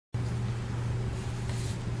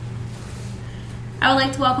I would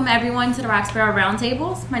like to welcome everyone to the Roxboro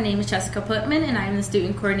Roundtables. My name is Jessica Putman, and I am the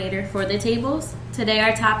student coordinator for the tables. Today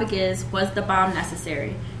our topic is, was the bomb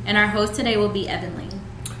necessary? And our host today will be Evan Lane.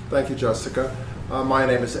 Thank you, Jessica. My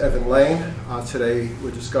name is Evan Lane. Today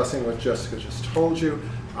we're discussing what Jessica just told you.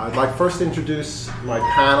 I'd like first to introduce my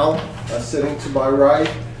panel. Sitting to my right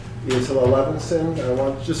is Hillel Levinson. I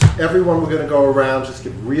want just everyone, we're going to go around, just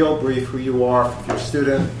give real brief who you are, if you're a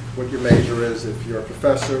student, what your major is, if you're a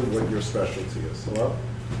professor, what your specialty is. Hello?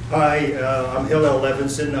 Hi, I'm Hillel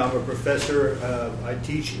Levinson. I'm a professor. I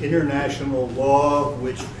teach international law,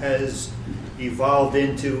 which has evolved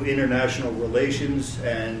into international relations,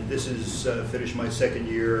 and this is finished my second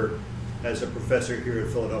year as a professor here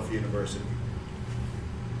at Philadelphia University.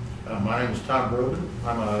 My name is Tom Rubin.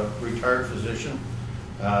 I'm a retired physician.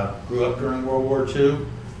 Grew up during World War II.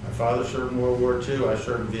 My father served in World War II. I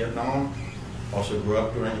served in Vietnam. Also grew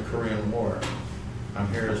up during the Korean War. I'm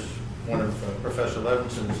here as one of Professor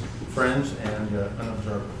Levinson's friends and an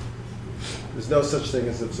observer. There's no such thing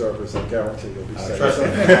as observers. I guarantee you'll be safe. Trust me,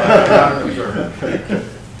 I'm not an observer.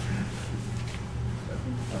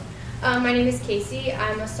 My name is Casey.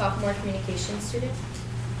 I'm a sophomore communications student.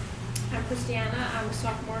 I'm Christiana. I'm a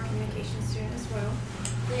sophomore communications student as well.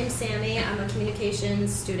 My name's Sammy. I'm a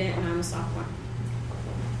communications student and I'm a sophomore.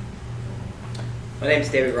 My name's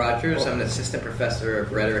David Rogers. I'm an assistant professor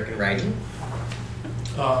of rhetoric and writing.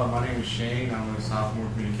 My name is Shane. I'm a sophomore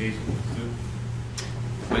communications student.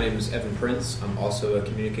 My name is Evan Prince. I'm also a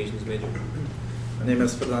communications major. My name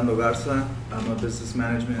is Fernando Garza. I'm a business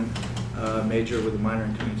management major with a minor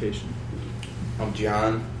in communication. I'm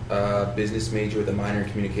John, business major with a minor in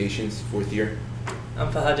communications, fourth year.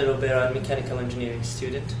 I'm Fahad Robera, a mechanical engineering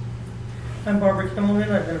student. I'm Barbara Kimmelman.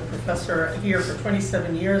 I've been a professor here for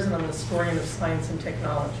 27 years, and I'm a historian of science and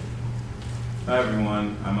technology. Hi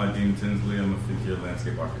everyone, I'm Dean Tinsley. I'm a fifth-year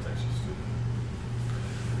landscape architecture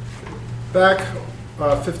student. Back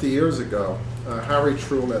 50 years ago, Harry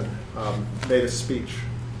Truman made a speech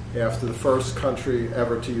after the first country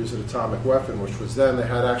ever to use an atomic weapon, which was then they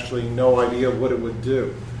had actually no idea what it would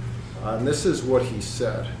do. And this is what he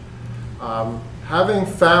said. Having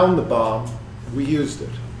found the bomb, we used it.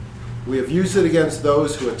 We have used it against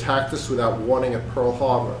those who attacked us without warning at Pearl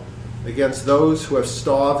Harbor, against those who have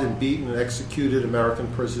starved and beaten and executed American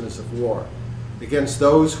prisoners of war, against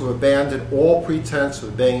those who have abandoned all pretense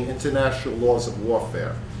of obeying international laws of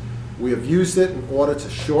warfare. We have used it in order to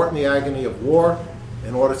shorten the agony of war,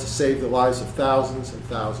 in order to save the lives of thousands and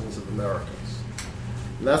thousands of Americans.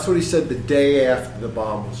 And that's what he said the day after the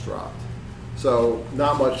bomb was dropped. So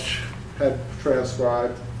not much had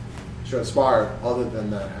transpired other than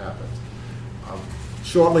that happened.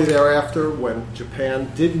 Shortly thereafter, when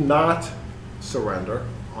Japan did not surrender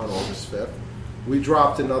on August 5th, we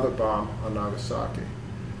dropped another bomb on Nagasaki.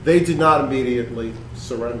 They did not immediately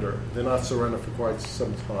surrender. They did not surrender for quite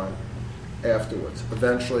some time afterwards.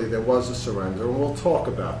 Eventually, there was a surrender, and we'll talk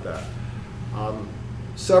about that.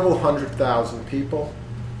 Several 100,000 people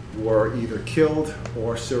were either killed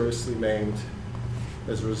or seriously maimed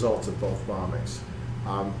as a result of both bombings.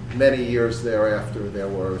 Many years thereafter, there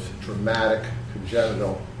were dramatic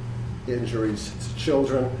congenital injuries to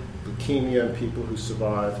children, leukemia in people who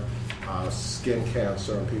survived, skin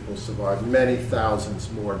cancer in people who survived. Many thousands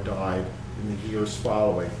more died in the years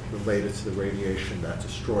following related to the radiation that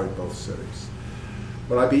destroyed both cities.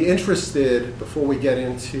 But I'd be interested, before we get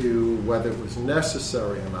into whether it was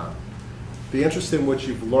necessary or not, be interested in what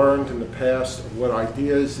you've learned in the past, what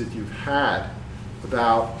ideas that you've had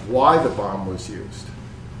about why the bomb was used,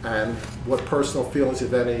 and what personal feelings,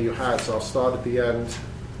 if any, you had. So I'll start at the end.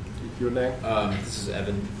 Your name? This is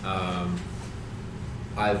Evan.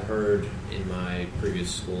 I've heard in my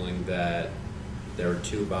previous schooling that there were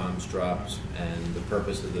 2 bombs dropped, and the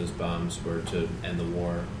purpose of those bombs were to end the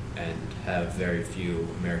war and have very few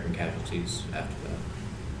American casualties after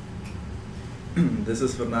that. This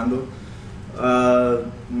is Fernando.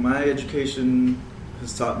 My education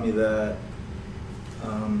has taught me that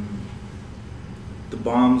the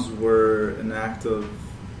bombs were an act of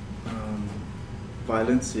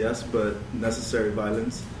violence, yes, but necessary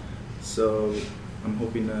violence. So I'm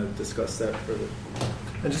hoping to discuss that further.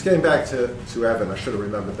 And just getting back to Evan, I should have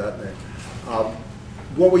remembered that name.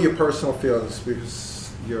 What were your personal feelings?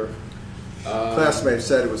 Because your classmate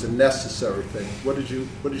said it was a necessary thing. What did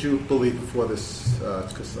you believe before this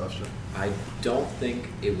discussion? I don't think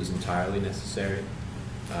it was entirely necessary.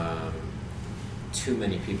 Too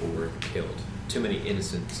many people were killed. Too many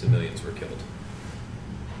innocent civilians were killed.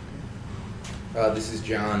 This is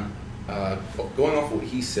John. Going off what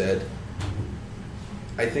he said,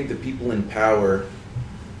 I think the people in power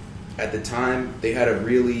at the time, they had a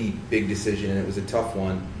really big decision, and it was a tough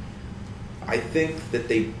one. I think that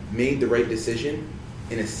they made the right decision,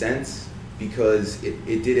 in a sense, because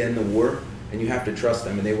it did end the war, and you have to trust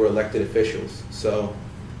them, and they were elected officials. So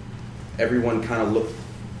everyone kind of looked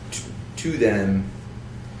to them,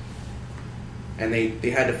 and they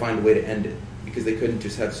had to find a way to end it, because they couldn't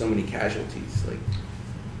just have so many casualties. Like,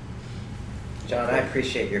 John, I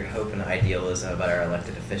appreciate your hope and idealism about our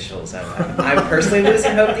elected officials. I'm personally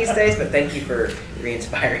losing hope these days, but thank you for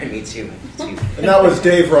re-inspiring me to. And that was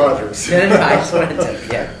Dave Rogers. No, I just wanted to,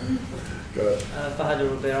 yeah. Good. Fahad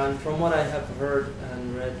Rubiran, from what I have heard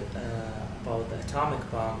and read about the atomic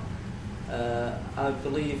bomb, I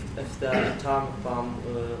believe if the atomic bomb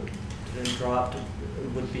didn't drop,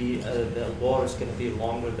 it would be the war is going to be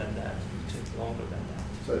longer than that. Longer than that.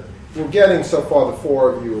 So we're getting so far, the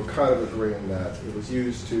four of you are kind of agreeing that it was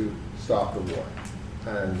used to stop the war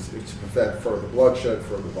and to prevent further bloodshed,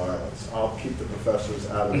 further violence. I'll keep the professors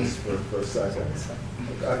out of this for a second.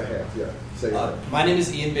 My name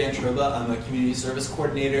is Ian Van Troba. I'm a community service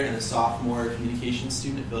coordinator and a sophomore communications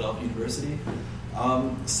student at Philadelphia University.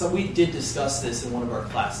 So we did discuss this in one of our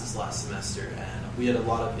classes last semester, and we had a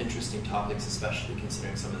lot of interesting topics, especially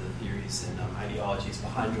considering some of the theories and ideologies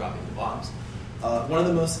behind dropping the bombs. One of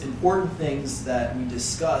the most important things that we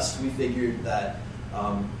discussed, we figured that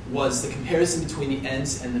was the comparison between the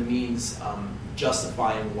ends and the means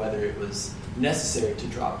justifying whether it was necessary to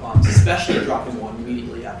drop bombs, especially dropping one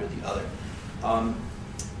immediately after the other.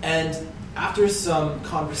 And after some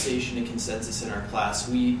conversation and consensus in our class,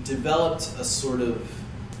 we developed a sort of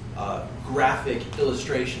graphic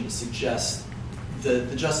illustration to suggest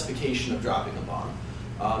the justification of dropping a bomb.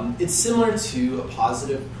 It's similar to a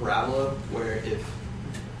positive parabola, where if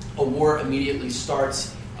a war immediately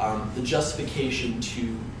starts, the justification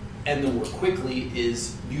to end the war quickly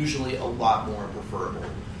is usually a lot more preferable.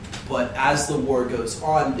 But as the war goes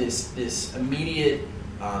on, this immediate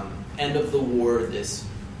end of the war, this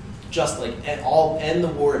just like end the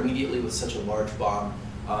war immediately with such a large bomb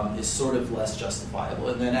is sort of less justifiable.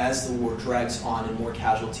 And then as the war drags on and more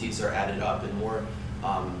casualties are added up and more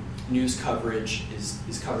news coverage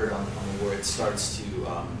is covered on the war, it starts to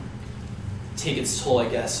take its toll, I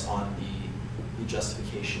guess, on the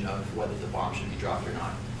justification of whether the bomb should be dropped or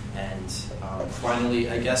not. And finally,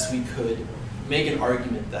 I guess we could make an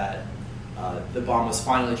argument that the bomb was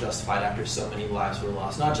finally justified after so many lives were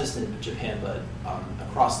lost, not just in Japan, but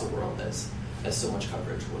across the world as so much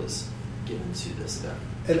coverage was given to this event.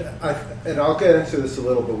 And I'll get into this a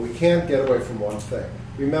little, but we can't get away from one thing.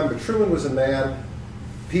 Remember, Truman was a man.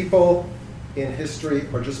 People in history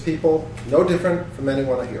are just people, no different from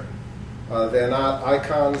anyone here. They're not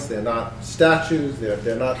icons, they're not statues,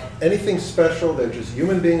 they're not anything special. They're just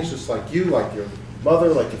human beings, just like you, like your mother,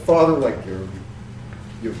 like your father, like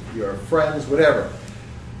your friends, whatever.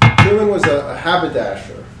 Truman was a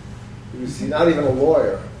haberdasher. He was not even a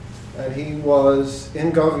lawyer. And he was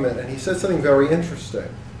in government, and he said something very interesting.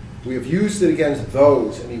 We have used it against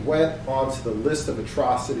those, and he went onto the list of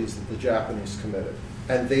atrocities that the Japanese committed.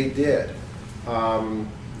 And they did.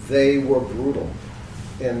 They were brutal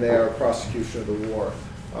in their prosecution of the war.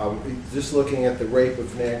 Just looking at the rape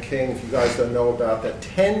of Nanking, if you guys don't know about that,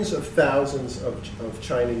 tens of thousands of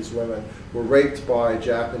Chinese women were raped by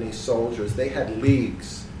Japanese soldiers. They had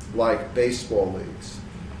leagues, like baseball leagues,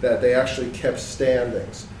 that they actually kept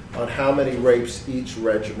standings on how many rapes each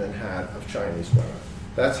regiment had of Chinese women.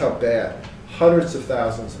 That's how bad. Hundreds of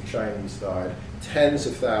thousands of Chinese died. Tens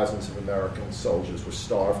of thousands of American soldiers were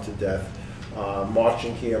starved to death,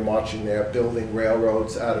 marching here, marching there, building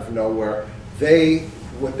railroads out of nowhere.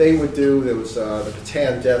 What they would do, there was the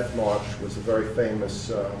Bataan Death March was a very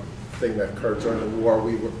famous thing that occurred during the war.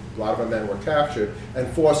 A lot of our men were captured and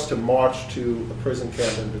forced to march to a prison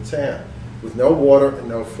camp in Bataan with no water and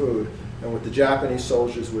no food. And what the Japanese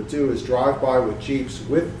soldiers would do is drive by with jeeps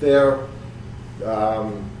with their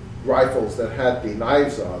rifles that had the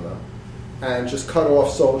knives on them and just cut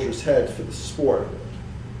off soldiers' heads for the sport of it.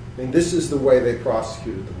 I mean, this is the way they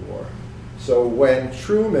prosecuted the war. So when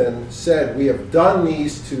Truman said, we have done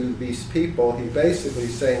these to these people, he basically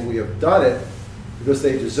is saying we have done it because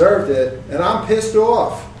they deserved it, and I'm pissed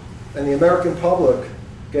off. And the American public,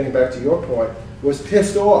 getting back to your point, was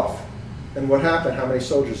pissed off. And what happened? How many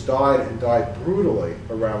soldiers died, and died brutally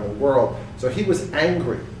around the world. So he was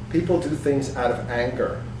angry. People do things out of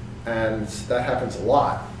anger, and that happens a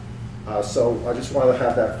lot. So I just wanted to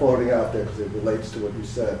have that floating out there because it relates to what you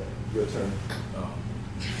said. Your turn. Oh,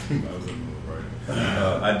 that was a move, right?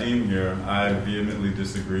 Adim here. I vehemently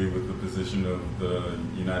disagree with the position of the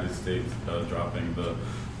United States dropping the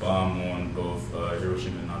bomb on both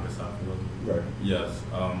Hiroshima and Nagasaki. Right. Yes.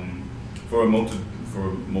 For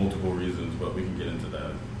multiple reasons, but we can get into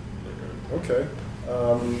that later. Okay.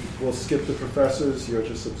 We'll skip the professors. You're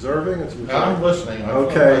just observing? I'm listening.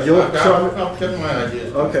 Okay. I'm getting my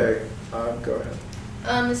ideas. Okay. Go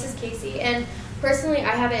ahead. This is Casey, and personally,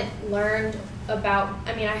 I haven't learned about,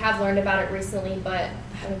 I have learned about it recently, but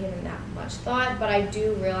I haven't given that much thought, but I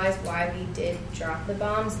do realize why we did drop the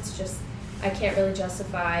bombs. It's just, I can't really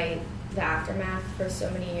justify the aftermath for so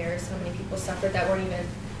many years, how many people suffered that weren't even,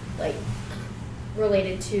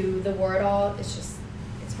 related to the war at all. It's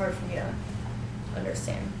hard for me to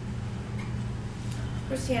understand.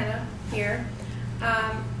 Christiana here.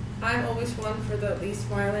 I'm always one for the least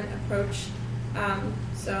violent approach.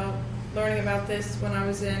 So learning about this when I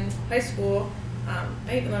was in high school,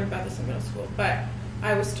 I even learned about this in middle school, but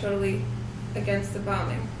I was totally against the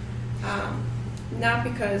bombing. Not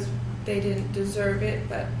because they didn't deserve it,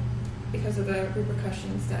 but because of the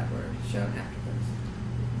repercussions that were shown afterwards.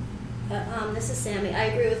 This is Sammy. I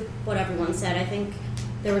agree with what everyone said. I think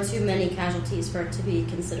there were too many casualties for it to be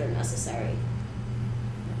considered necessary.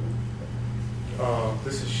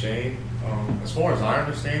 This is Shane. As far as I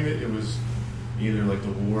understand it, it was either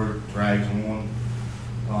the war drags on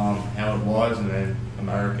how it was, and then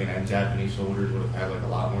American and Japanese soldiers would have had a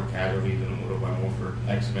lot more casualties than it would have went on for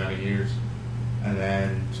X amount of years. And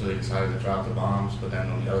then, so they decided to drop the bombs, but then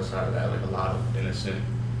on the other side of that, a lot of innocent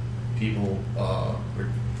people were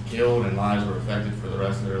killed and lives were affected for the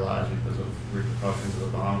rest of their lives because of repercussions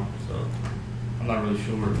of the bomb. So I'm not really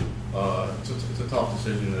sure. It's a tough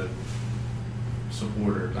decision to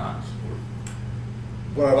support or not support.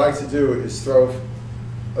 What I'd like to do is throw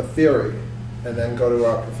a theory and then go to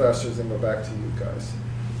our professors and go back to you guys.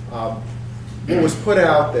 What was put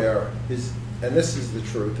out there is, and this is the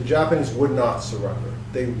truth, the Japanese would not surrender.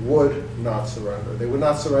 They would not surrender. They would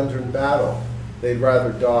not surrender in battle. They'd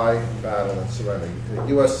rather die in battle than surrender. The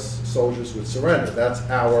U.S. soldiers would surrender. That's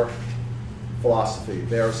our philosophy.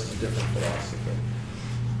 Theirs is a different philosophy.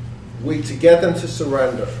 To get them to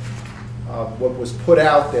surrender, what was put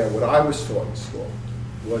out there, what I was taught in school,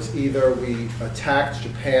 was either we attacked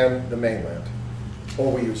Japan, the mainland,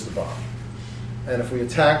 or we used the bomb. And if we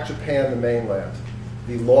attacked Japan, the mainland,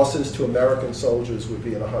 the losses to American soldiers would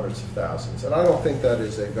be in the hundreds of thousands. And I don't think that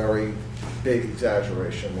is a very big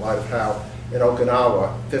exaggeration in light of how in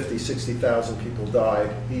Okinawa 50, 60,000 people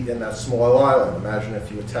died in that small island. Imagine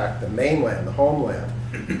if you attacked the mainland, the homeland,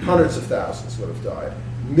 hundreds of thousands would have died.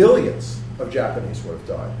 Millions of Japanese would have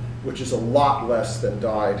died, which is a lot less than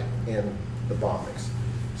died in the bombings.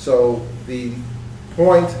 So the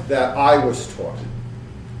point that I was taught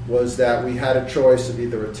was that we had a choice of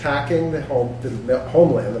either attacking the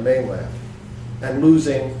homeland, the mainland, and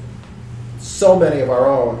losing so many of our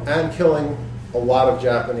own and killing a lot of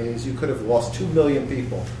Japanese. You could have lost 2 million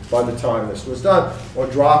people by the time this was done, or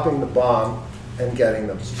dropping the bomb and getting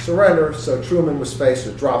them to surrender. So Truman was faced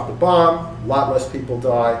with drop the bomb, a lot less people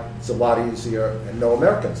die, it's a lot easier, and no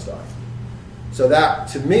Americans die. So that,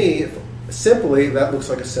 to me, simply, that looks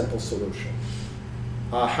like a simple solution.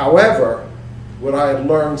 However, what I had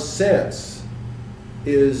learned since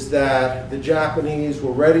is that the Japanese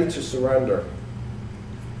were ready to surrender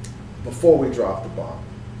before we dropped the bomb,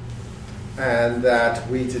 and that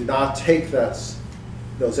we did not take those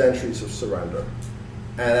entries of surrender.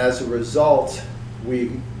 And as a result,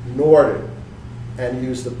 we ignored it and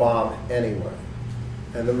used the bomb anyway.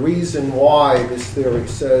 And the reason why this theory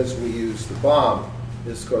says we used the bomb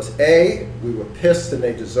is because A, we were pissed and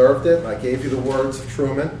they deserved it, and I gave you the words of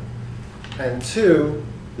Truman, and 2,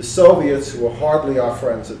 the Soviets, who were hardly our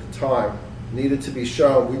friends at the time, needed to be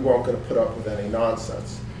shown we weren't going to put up with any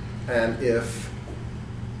nonsense. And if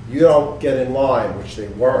you don't get in line, which they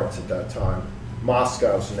weren't at that time,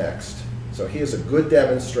 Moscow's next. So here's a good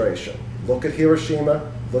demonstration. Look at Hiroshima,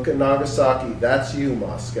 look at Nagasaki, that's you,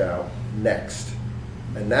 Moscow, next.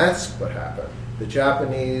 And that's what happened. The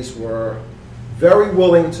Japanese were very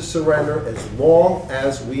willing to surrender as long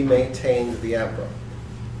as we maintained the emperor.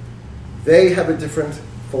 They have a different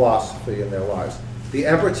philosophy in their lives. The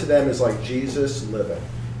emperor to them is like Jesus living.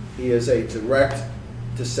 He is a direct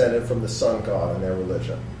descendant from the sun god in their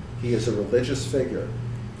religion. He is a religious figure.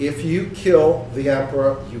 If you kill the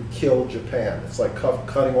emperor, you kill Japan. It's like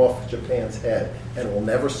cutting off Japan's head, and it will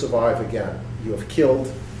never survive again. You have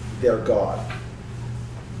killed their god.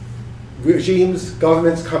 Regimes,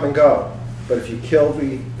 governments come and go, but if you kill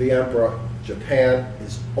the emperor, Japan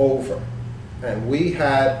is over. And we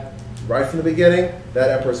had, right from the beginning, that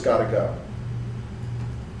emperor's got to go.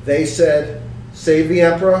 They said, Save the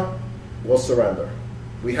emperor, we'll surrender.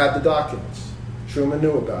 We had the documents. Truman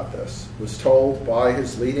knew about this, was told by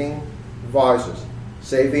his leading advisors,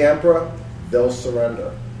 save the emperor, they'll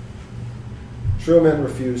surrender. Truman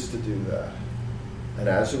refused to do that. And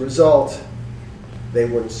as a result, they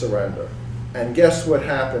wouldn't surrender. And guess what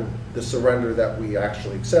happened, the surrender that we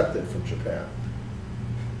actually accepted from Japan?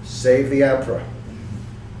 Save the emperor.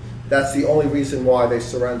 That's the only reason why they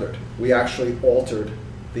surrendered. We actually altered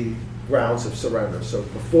the grounds of surrender. So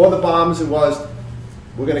before the bombs, it was,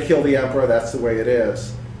 we're going to kill the emperor, that's the way it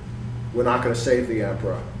is. We're not going to save the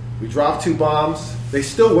emperor. We dropped 2 bombs, they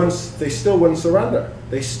still wouldn't surrender.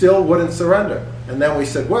 They still wouldn't surrender. And then we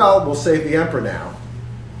said, well, we'll save the emperor now.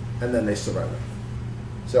 And then they surrendered.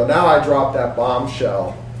 So now I dropped that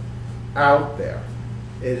bombshell out there.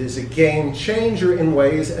 It is a game changer in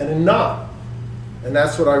ways and in none. And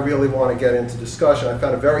that's what I really want to get into discussion. I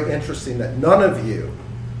found it very interesting that none of you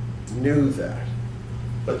knew that.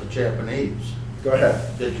 But the Japanese. Go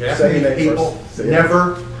ahead. The Japanese people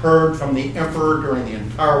never heard from the emperor during the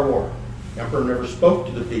entire war. The emperor never spoke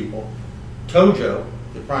to the people. Tojo,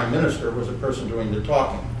 the prime minister, was the person doing the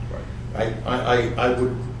talking. Right.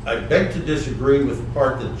 I beg to disagree with the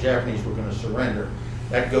part that the Japanese were going to surrender.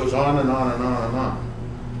 That goes on and on and on and on.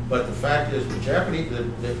 But the fact is,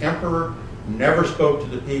 the emperor never spoke to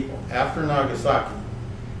the people. After Nagasaki,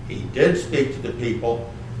 he did speak to the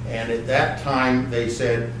people, and at that time they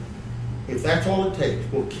said, if that's all it takes,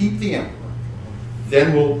 we'll keep the emperor,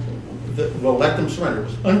 then we'll let them surrender. It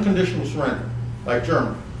was unconditional surrender, like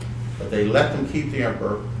Germany. But they let them keep the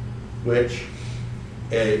emperor, which,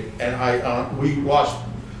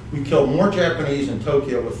 we killed more Japanese in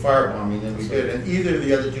Tokyo with firebombing than we did in either of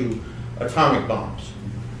the other 2 atomic bombs.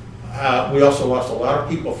 We also lost a lot of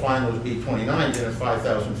people flying those B-29s in at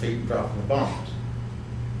 5,000 feet and dropping the bombs.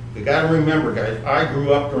 You got to remember, guys, I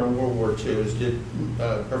grew up during World War II, as did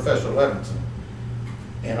Professor Levinson.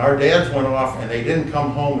 And our dads went off and they didn't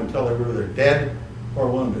come home until they were either dead or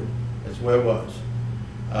wounded. That's the way it was.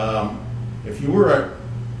 If you were,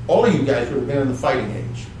 all of you guys would have been in the fighting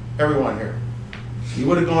age, everyone here. You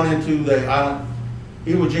would have gone into the island,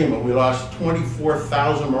 Iwo Jima. We lost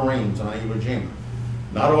 24,000 Marines on Iwo Jima.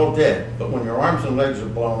 Not all dead, but when your arms and legs are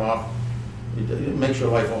blown off, it makes your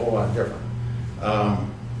life a whole lot different.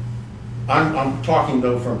 I'm talking,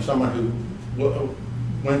 though, from someone who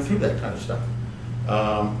went through that kind of stuff.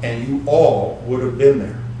 And you all would have been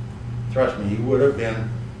there. Trust me, you would have been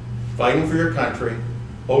fighting for your country,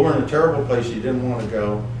 over in a terrible place you didn't want to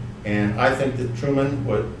go. And I think that Truman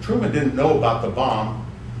didn't know about the bomb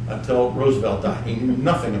until Roosevelt died. He knew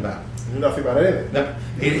nothing about it. He knew nothing about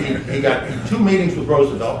anything. He got 2 meetings with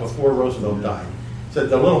Roosevelt before Roosevelt died. Said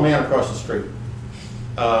the little man across the street.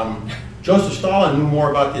 Joseph Stalin knew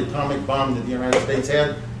more about the atomic bomb that the United States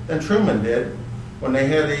had than Truman did when they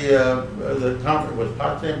had the conference, was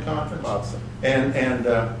Potsdam Conference? Potsdam. And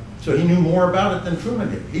so he knew more about it than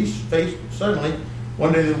Truman did. He's faced, suddenly,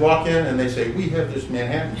 one day they walk in and they say, we have this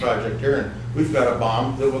Manhattan Project here and we've got a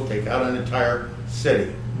bomb that will take out an entire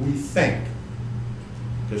city. We think.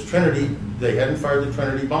 Because Trinity, they hadn't fired the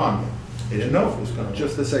Trinity bomb yet. They didn't know if it was going to.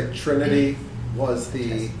 Just to say, Trinity was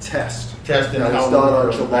the test. Test that was done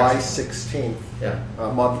on July 16th, yeah.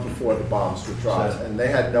 A month before the bombs were dropped, and they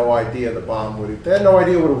had no idea the bomb would. They had no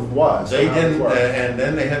idea what it was. They didn't, and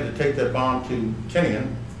then they had to take that bomb to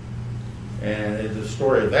Tinian, and the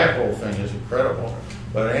story of that whole thing is incredible.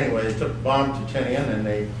 But anyway, they took the bomb to Tinian, and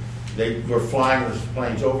they were flying those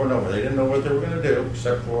planes over and over. They didn't know what they were going to do,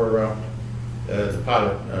 except for the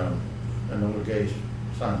pilot, and the little gay's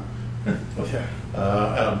son.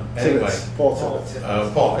 Anyway, Paul.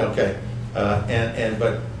 Okay,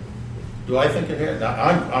 but do I think it had?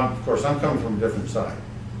 Now, of course, I'm coming from a different side.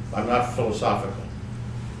 I'm not philosophical.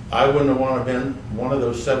 I wouldn't have wanted to been one of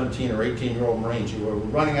those 17 or 18-year-old Marines who were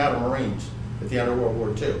running out of Marines at the end of World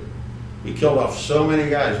War II. We killed off so many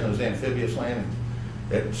guys in those amphibious landings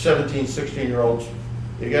that 17, 16-year-olds,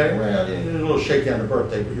 you got a little shaky on the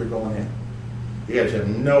birthday, but you're going in. You guys have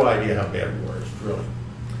no idea how bad war is, really.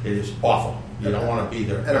 It is awful. You don't want to be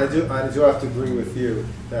there. And I do have to agree with you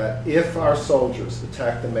that if our soldiers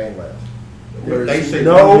attacked the mainland, there is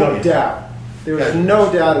no doubt. There is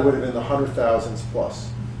no doubt it would have been the 100,000s plus.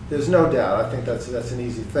 There's no doubt. I think that's an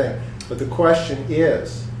easy thing. But the question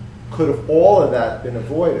is, could have all of that been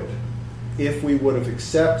avoided if we would have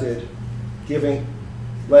accepted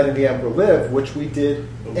letting the emperor live, which we did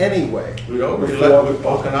anyway?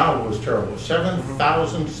 Okinawa was terrible.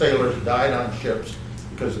 7,000 sailors died on ships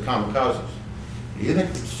because of kamikazes. You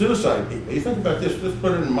think suicide people, you think about this, let's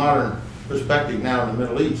put it in modern perspective now in the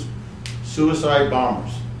Middle East. Suicide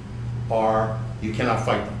bombers you cannot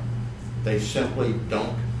fight them. They simply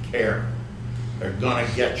don't care. They're gonna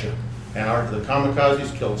get you. And the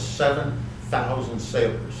kamikazes killed 7,000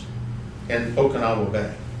 sailors in Okinawa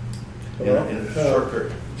Bay in a short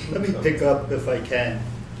period. Let me pick up, if I can,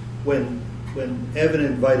 when Evan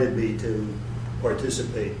invited me to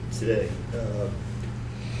participate today,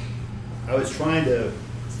 I was trying to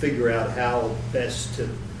figure out how best to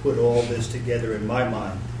put all this together in my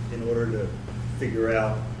mind in order to figure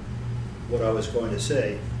out what I was going to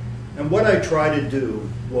say. And what I tried to do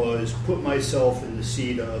was put myself in the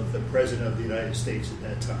seat of the President of the United States at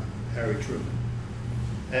that time, Harry Truman,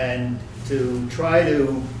 and to try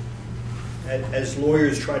to, as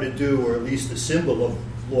lawyers try to do, or at least the symbol of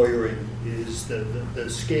lawyering is the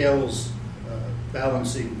scales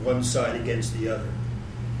balancing one side against the other.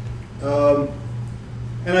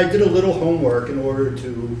 And I did a little homework in order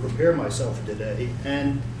to prepare myself for today.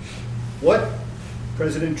 And what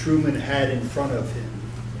President Truman had in front of him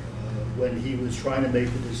when he was trying to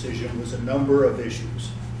make the decision was a number of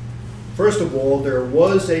issues. First of all, there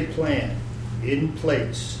was a plan in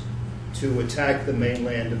place to attack the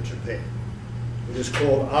mainland of Japan. It was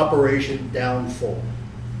called Operation Downfall.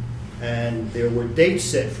 And there were dates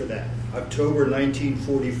set for that. October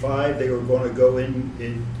 1945, they were going to go in,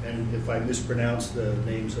 and if I mispronounce the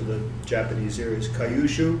names of the Japanese areas,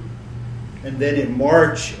 Kyushu. And then in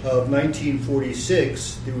March of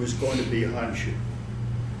 1946, there was going to be Honshu.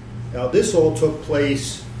 Now, this all took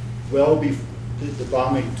place well before, the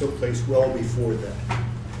bombing took place well before that.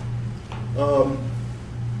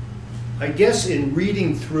 I guess in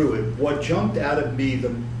reading through it, what jumped out at me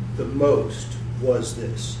the most was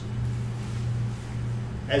this.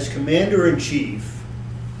 As Commander-in-Chief,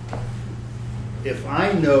 if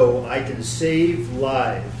I know I can save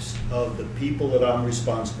lives of the people that I'm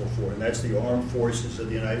responsible for, and that's the armed forces of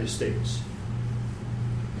the United States,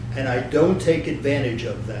 and I don't take advantage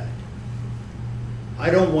of that, I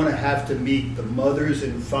don't want to have to meet the mothers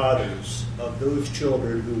and fathers of those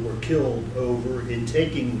children who were killed in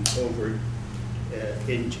taking over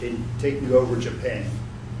Japan,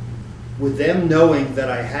 with them knowing that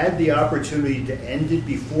I had the opportunity to end it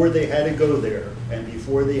before they had to go there and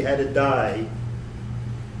before they had to die,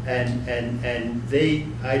 and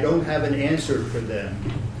I don't have an answer for them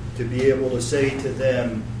to be able to say to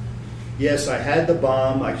them, yes, I had the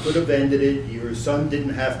bomb, I could have ended it, your son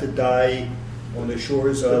didn't have to die on the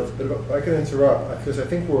shores of... But if I can interrupt, because I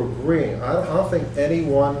think we're agreeing. I don't think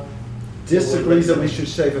anyone disagrees that we should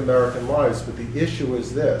save American lives, but the issue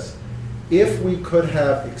is this. If we could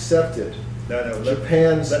have accepted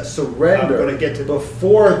Japan's surrender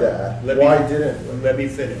before that, why didn't? Let me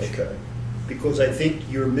finish. Okay. Because I think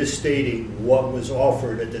you're misstating what was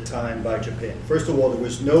offered at the time by Japan. First of all, there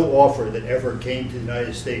was no offer that ever came to the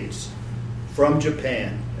United States from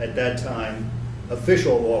Japan at that time,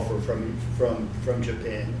 official offer from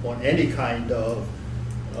Japan on any kind of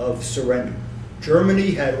surrender.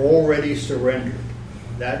 Germany had already surrendered.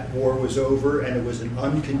 That war was over, and it was an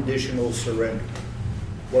unconditional surrender.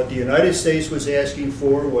 What the United States was asking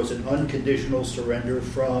for was an unconditional surrender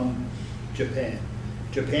from Japan.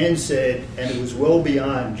 Japan said, and it was well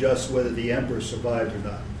beyond just whether the emperor survived or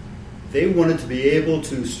not, they wanted to be able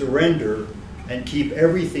to surrender and keep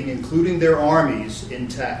everything, including their armies,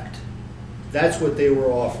 intact. That's what they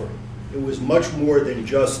were offering. It was much more than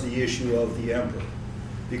just the issue of the emperor.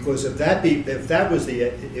 Because if that was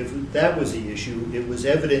the issue, it was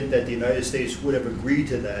evident that the United States would have agreed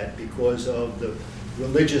to that because of the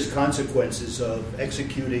religious consequences of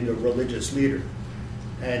executing a religious leader,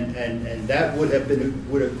 and that would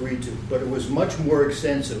agree to. But it was much more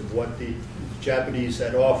extensive what the Japanese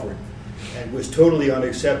had offered, and was totally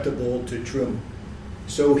unacceptable to Truman.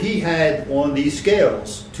 So he had on these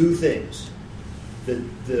scales two things: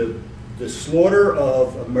 the slaughter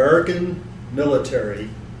of American military,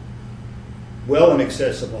 well in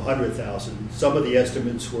excess of 100,000. Some of the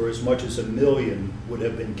estimates were as much as 1 million would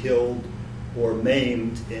have been killed or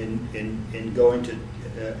maimed in going to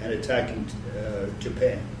and attacking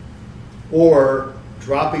Japan, or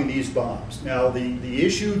dropping these bombs. Now, the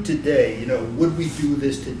issue today, would we do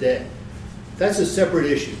this today? That's a separate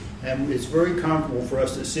issue, and it's very comfortable for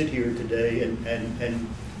us to sit here today and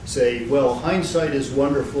say, well, hindsight is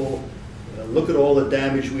wonderful. Look at all the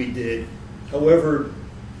damage we did. However,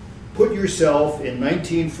 put yourself in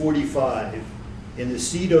 1945 in the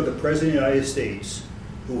seat of the President of the United States,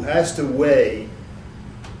 who has to weigh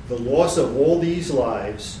the loss of all these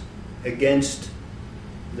lives against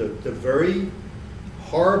the very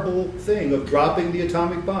horrible thing of dropping the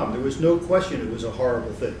atomic bomb. There was no question it was a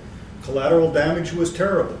horrible thing. Collateral damage was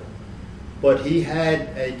terrible. But he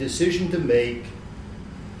had a decision to make,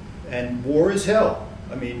 and war is hell.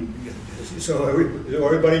 I mean, so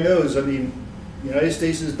everybody knows. I mean, the United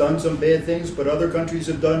States has done some bad things, but other countries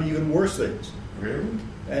have done even worse things. Really?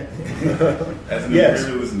 As an Yes.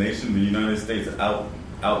 imperialist nation, the United States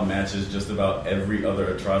outmatches just about every other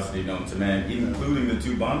atrocity known to man, including the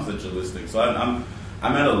 2 bombs that you're listing. So I'm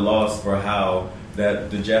at a loss for how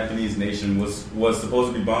that the Japanese nation was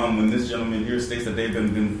supposed to be bombed when this gentleman here states that they've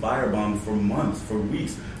been firebombed for months, for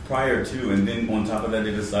weeks prior to, and then on top of that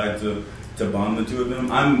they decide to bomb the 2 of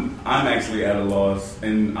them. I'm actually at a loss,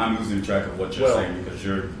 and I'm losing track of what you're saying because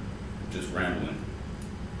you're just rambling.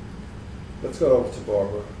 Let's go over to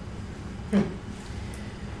Barbara.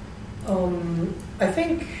 I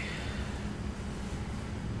think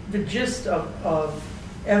the gist of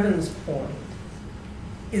Evan's point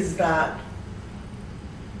is that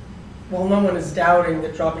while no one is doubting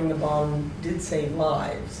that dropping the bomb did save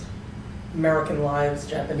lives, American lives,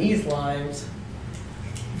 Japanese lives,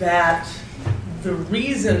 that the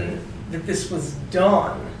reason that this was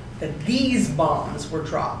done, that these bombs were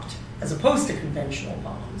dropped, as opposed to conventional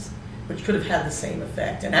bombs, which could have had the same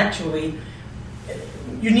effect, and actually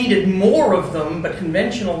you needed more of them, but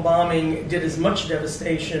conventional bombing did as much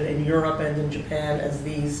devastation in Europe and in Japan as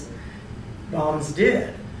these bombs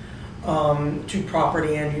did to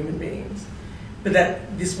property and human beings. But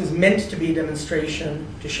that this was meant to be a demonstration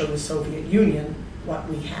to show the Soviet Union what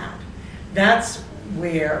we had. That's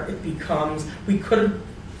where it becomes, we could have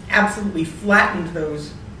absolutely flattened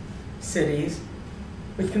those cities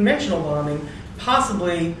with conventional bombing,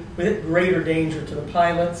 possibly with greater danger to the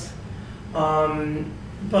pilots.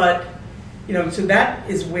 But, so that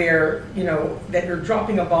is where, that you're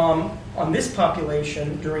dropping a bomb on this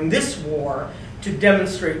population during this war to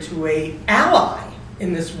demonstrate to an ally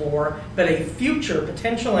in this war, but a future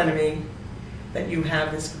potential enemy, that you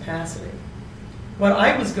have this capacity. What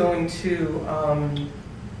I was going to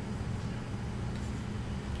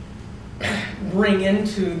bring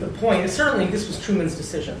into the point is certainly this was Truman's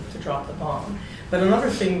decision to drop the bomb. But another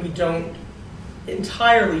thing we don't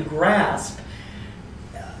entirely grasp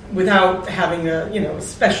without having a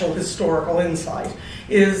special historical insight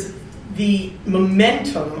is the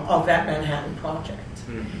momentum of that Manhattan Project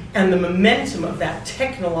and the momentum of that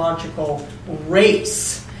technological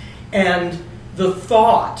race and the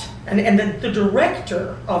thought. And the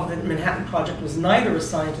director of the Manhattan Project was neither a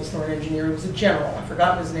scientist nor an engineer. He was a general. I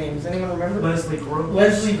forgot his name. Does anyone remember? Leslie Groves.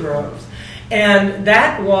 Leslie Groves. And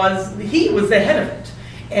he was the head of it.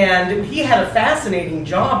 And he had a fascinating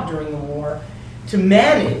job during the war to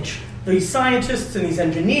manage these scientists and these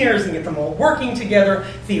engineers and get them all working together,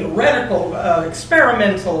 theoretical,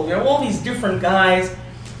 experimental, all these different guys.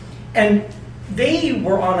 And they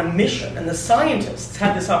were on a mission, and the scientists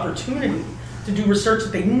had this opportunity to do research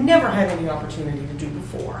that they never had any opportunity to do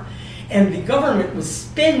before. And the government was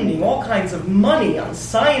spending all kinds of money on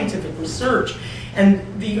scientific research. And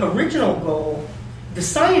the original goal, the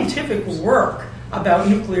scientific work about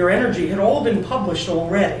nuclear energy had all been published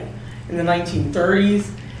already in the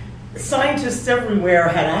 1930s. Scientists everywhere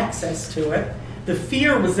had access to it. The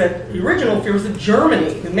original fear was that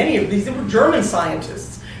Germany, many of these, they were German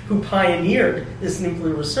scientists who pioneered this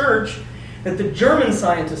nuclear research, that the German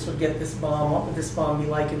scientists would get this bomb. What would this bomb be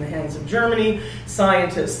like in the hands of Germany?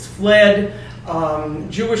 Scientists fled.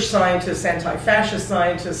 Jewish scientists, anti-fascist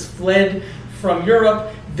scientists fled from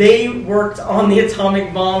Europe. They worked on the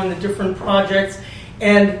atomic bomb and the different projects.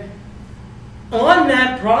 And on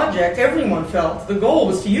that project, everyone felt the goal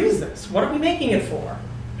was to use this. What are we making it for?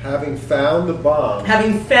 Having found the bomb, we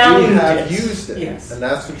have used it. Yes. And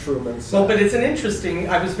that's what Truman said. Well, but it's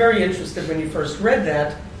I was very interested when you first read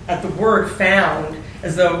that, at the word found,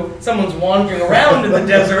 as though someone's wandering around in the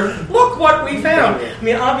desert. Look what we found. I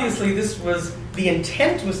mean, obviously the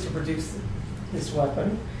intent was to produce this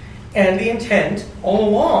weapon, and the intent all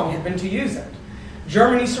along had been to use it.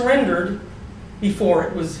 Germany surrendered before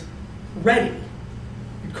it was ready.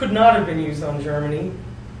 It could not have been used on Germany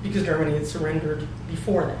because Germany had surrendered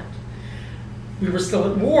before that. We were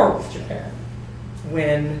still at war with Japan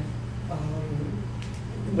when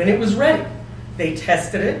it was ready. They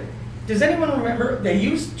tested it. Does anyone remember? They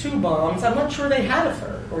used 2 bombs. I'm not sure they had a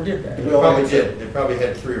third, or did they? They probably did. They probably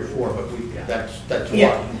had 3 or 4, but that's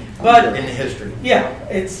yeah. what But in the history. Yeah,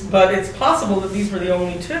 it's possible that these were the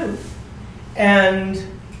only 2, and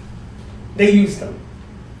they used them.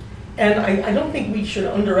 And I don't think we should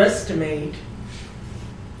underestimate,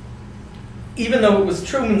 even though it was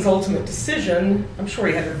Truman's ultimate decision. I'm sure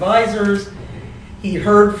he had advisors. He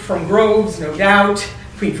heard from Groves, no doubt.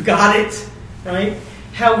 We've got it, right?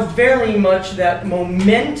 How very much that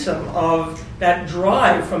momentum of that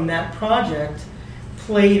drive from that project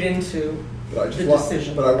played into But the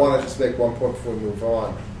decision. But I want to just make one point before we move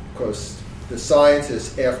on, because the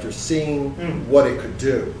scientists, after seeing what it could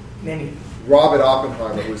do, Robert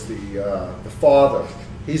Oppenheimer was the father.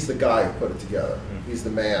 He's the guy who put it together. He's the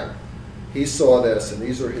man. He saw this, and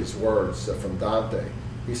these are his words from Dante.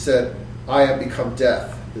 He said, "I have become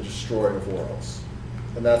death, the destroyer of worlds."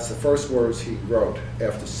 And that's the first words he wrote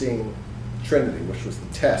after seeing Trinity, which was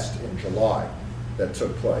the test in July that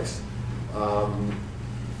took place.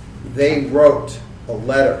 They wrote a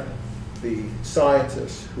letter, the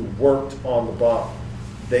scientists who worked on the bomb,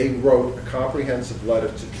 they wrote a comprehensive letter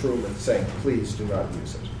to Truman saying, please do not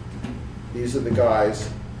use it. These are the guys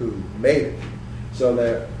who made it. So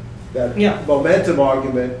that momentum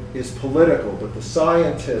argument is political, but the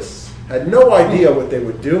scientists had no idea what they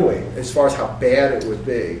were doing as far as how bad it would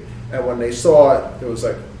be. And when they saw it, it was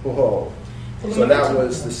like, whoa. So that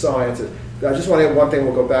was the scientist. I just want to add one thing,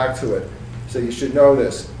 we'll go back to it. So you should know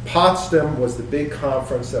this. Potsdam was the big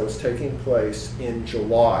conference that was taking place in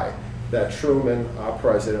July, that Truman, our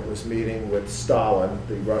president, was meeting with Stalin,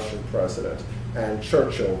 the Russian president, and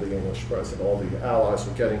Churchill, the English president. All the allies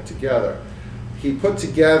were getting together. He put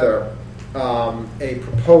together a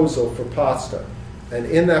proposal for Potsdam. And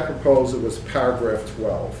in that proposal was paragraph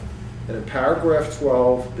 12. And in paragraph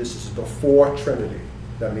 12, this is before Trinity.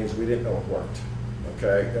 That means we didn't know it worked.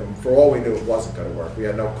 Okay? And for all we knew, it wasn't going to work. We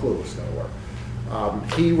had no clue it was going to work.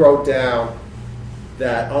 He wrote down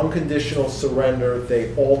that unconditional surrender,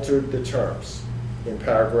 they altered the terms in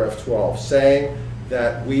paragraph 12, saying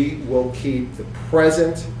that we will keep the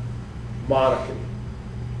present monarchy,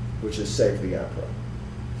 which is save the emperor.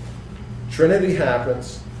 Trinity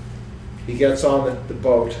happens. He gets on the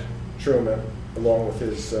boat, Truman, along with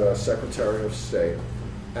his Secretary of State,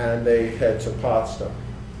 and they head to Potsdam.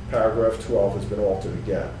 Paragraph 12 has been altered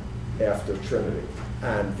again after Trinity,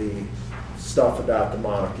 and the stuff about the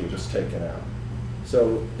monarchy was taken out.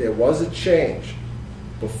 So there was a change.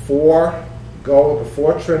 Before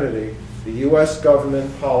Trinity, the U.S.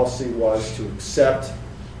 government policy was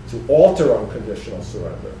to alter unconditional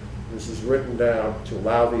surrender. This is written down to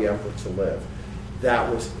allow the emperor to live.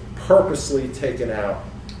 That was purposely taken out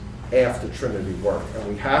after Trinity worked. And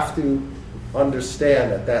we have to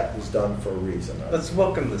understand that that was done for a reason. Let's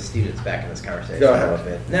welcome the students back in this conversation Go a ahead. little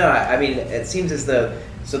bit. No, I mean, it seems as though,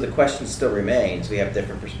 so the question still remains. We have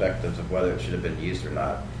different perspectives of whether it should have been used or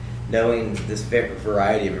not. Knowing this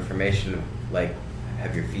variety of information, like,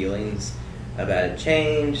 have your feelings about it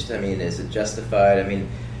changed? I mean, is it justified? I mean,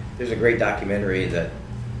 there's a great documentary that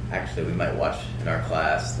actually we might watch in our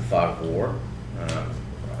class, The Fog of War,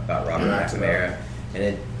 about Robert McNamara, and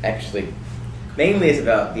it actually mainly is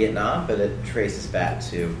about Vietnam, but it traces back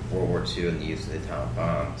to World War II and the use of the atomic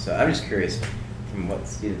bomb. So I'm just curious from what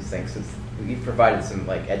students think, since you've provided some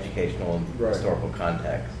like educational and historical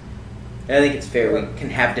context. And I think it's fair we can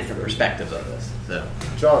have different perspectives on this. So,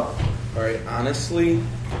 John. All right, honestly,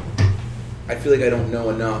 I feel like I don't know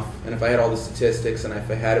enough, and if I had all the statistics and if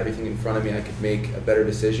I had everything in front of me, I could make a better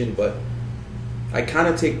decision. But I kind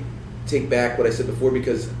of take back what I said before,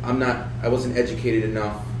 because I wasn't educated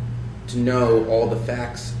enough to know all the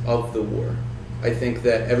facts of the war. I think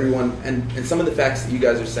that everyone, and some of the facts that you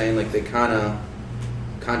guys are saying, like, they kind of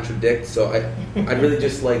contradict. So I'd really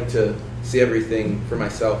just like to see everything for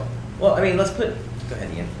myself. well, I mean, let's put. Go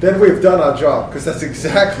ahead, Ian. Then we've done our job, because that's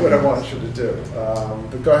exactly what I want you to do.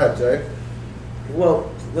 But go ahead, Dave.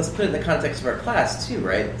 Well, let's put it in the context of our class too,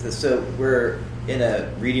 right? So we're in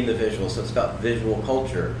a reading the visual, so it's about visual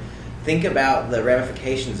culture. Think about the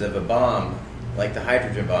ramifications of a bomb, like the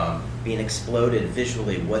hydrogen bomb, being exploded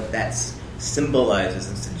visually, what that symbolizes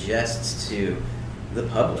and suggests to the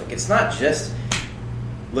public. It's not just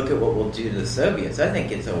look at what we'll do to the Soviets. I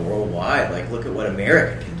think it's a worldwide, like, look at what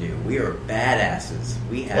America can do. We are badasses.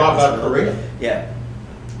 We have. What about Korea? Yeah.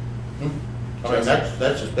 I mean, that's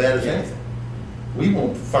as bad as anything. We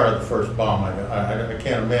won't fire the first bomb. I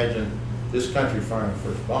can't imagine this country firing the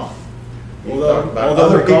first bomb. Although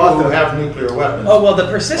Other people who have nuclear weapons. Oh well, the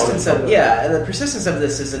persistence of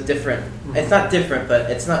this is a different. It's not different, but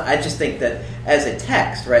it's not. I just think that as a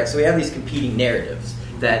text, right? So we have these competing narratives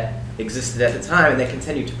that existed at the time, and they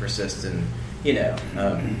continue to persist. And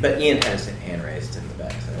but Ian had his hand raised in the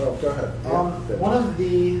back. So. Oh, go ahead. One of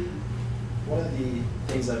the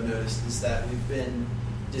things I've noticed is that we've been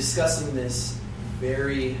discussing this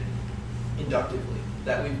very inductively.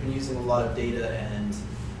 That we've been using a lot of data and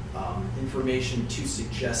information to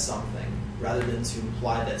suggest something, rather than to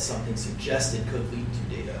imply that something suggested could lead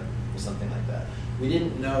to data or something like that. We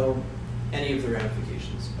didn't know any of the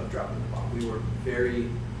ramifications of dropping the bomb. We were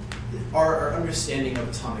our understanding of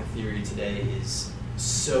atomic theory today is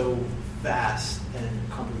so vast and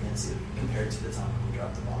comprehensive compared to the time when we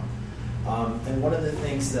dropped the bomb. And one of the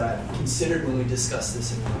things that I considered when we discussed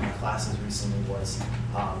this in one of my classes recently was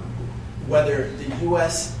whether the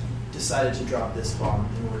U.S. decided to drop this bomb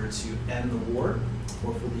in order to end the war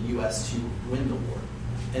or for the U.S. to win the war.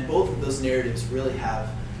 And both of those narratives really have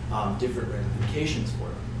different ramifications for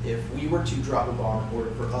them. If we were to drop a bomb in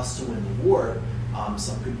order for us to win the war,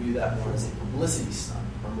 some could view that more as a publicity stunt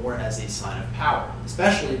or more as a sign of power,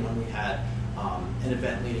 especially when we had an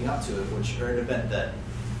event leading up to it, or an event that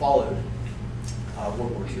followed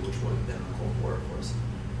World War II, which would have been the Cold War, of course.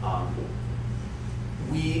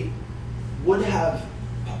 We would have,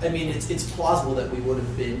 I mean, it's plausible that we would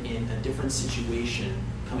have been in a different situation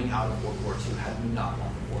coming out of World War II had we not won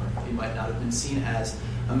the war. We might not have been seen as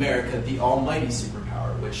America, the almighty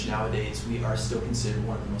superpower, which nowadays we are still considered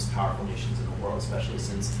one of the most powerful nations in the world, especially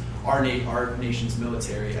since our nation's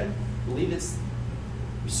military, I believe it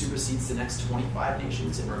supersedes the next 25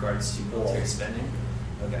 nations in regards to military spending.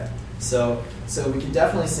 Okay, so we can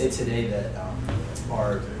definitely say today that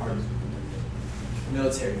our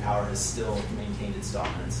military power has still maintained its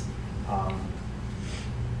dominance.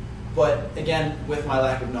 But again, with my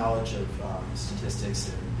lack of knowledge of statistics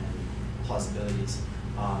and plausibilities,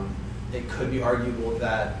 it could be arguable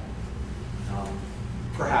that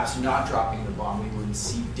perhaps not dropping the bomb, we would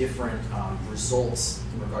see different results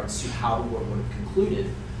in regards to how the war would have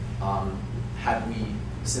concluded had we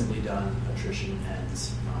simply done attrition and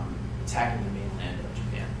attacking the mainland of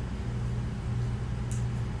Japan.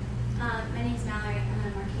 My name is Mallory. I'm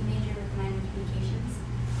a marketing major with minor in communications.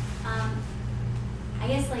 I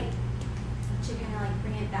guess to kind of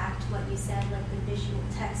bring it back to what you said, the visual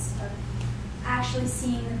text of actually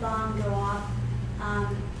seeing the bomb go off.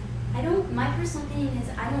 My personal opinion is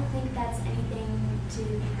I don't think that's anything to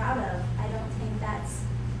be proud of. I don't think that's,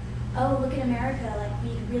 oh, look at America,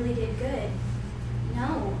 we really did good.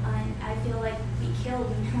 No, I feel like we killed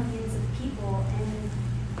millions of people,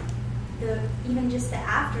 and even just the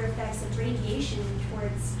after effects of radiation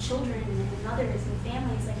towards children and mothers and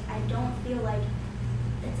families, I don't feel like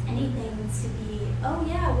it's anything to be, oh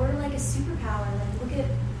yeah, we're a superpower, look at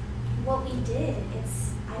what we did.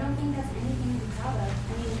 I don't think that's anything to be proud of.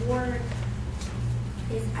 I mean, war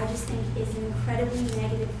I just think is an incredibly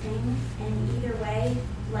negative thing, and either way,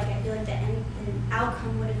 I feel like the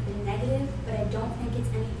outcome would have been negative, but I don't think it's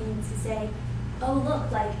anything to say, oh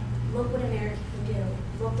look what America can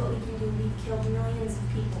do, look what we can do, we've killed millions of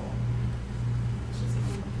people.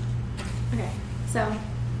 Okay, so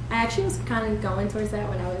I actually was kind of going towards that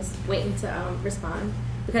when I was waiting to respond,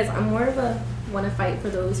 because I'm more of a want to fight for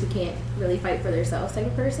those who can't really fight for themselves type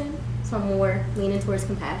of person, so I'm more leaning towards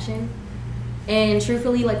compassion. And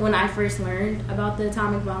truthfully, when I first learned about the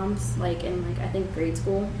atomic bombs, in I think grade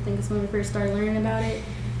school, I think it's when we first started learning about it,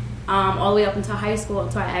 all the way up until high school,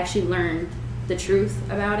 until I actually learned the truth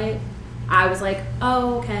about it, I was like,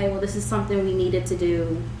 oh, okay, well, this is something we needed to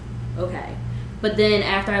do, okay. But then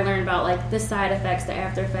after I learned about the side effects, the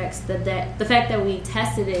after effects, the fact that we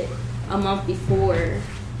tested it a month before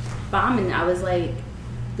bombing, I was like,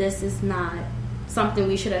 this is not something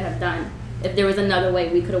we should have done. If there was another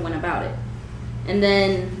way, we could have went about it. And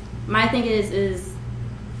then my thing is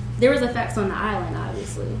there was effects on the island,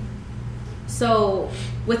 obviously. So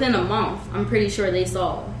within a month, I'm pretty sure they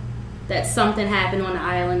saw that something happened on the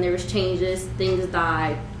island. There was changes, things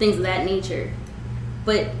died, things of that nature.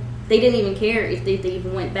 But they didn't even care if they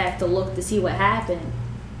even went back to look to see what happened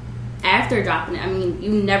after dropping it. I mean,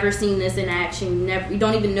 you've never seen this in action. You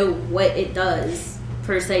don't even know what it does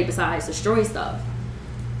per se besides destroy stuff.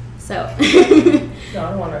 So no,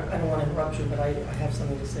 I don't want to interrupt you, but I have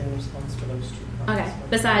something to say in response to those two comments. Okay.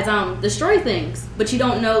 Besides destroy things, but you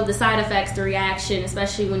don't know the side effects, the reaction,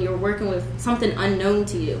 especially when you're working with something unknown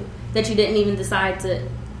to you that you didn't even decide to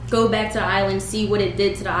go back to the island, see what it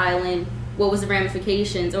did to the island, what was the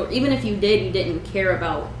ramifications, or even if you did, you didn't care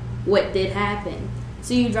about what did happen.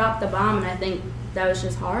 So you dropped the bomb, and I think that was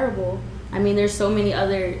just horrible. I mean, there's so many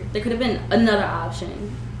there could have been another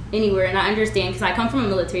option anywhere, and I understand, because I come from a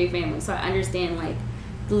military family, so I understand,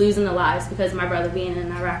 losing the lives, because my brother being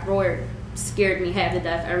in Iraq War scared me half to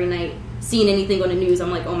death every night. Seeing anything on the news,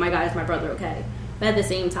 I'm like, oh my God, is my brother okay? But at the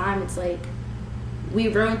same time, it's we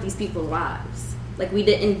ruined these people's lives. We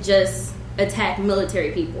didn't just attack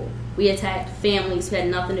military people. We attacked families who had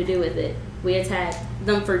nothing to do with it. We attacked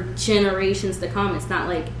them for generations to come. It's not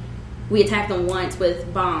we attacked them once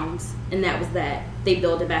with bombs, and that was that. They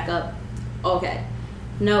built it back up. Okay.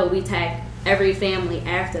 No, we attacked every family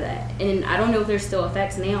after that. And I don't know if there's still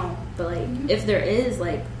effects now, but if there is,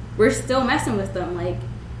 we're still messing with them.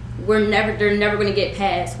 They're never going to get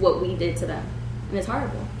past what we did to them. And it's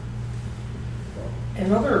horrible.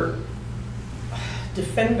 another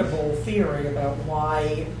defendable theory about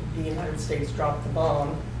why the United States dropped the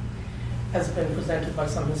bomb has been presented by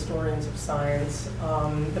some historians of science.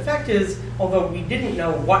 The fact is, although we didn't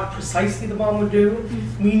know what precisely the bomb would do,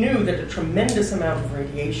 we knew that a tremendous amount of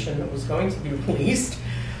radiation was going to be released.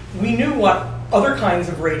 We knew what other kinds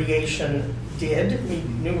of radiation did. We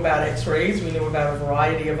knew about X-rays, we knew about a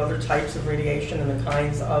variety of other types of radiation and the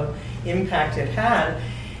kinds of impact it had.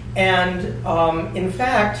 And in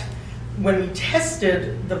fact, when we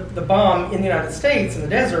tested the bomb in the United States in the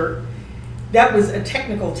desert, that was a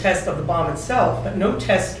technical test of the bomb itself, but no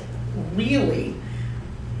test really.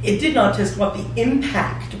 It did not test what the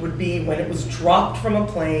impact would be when it was dropped from a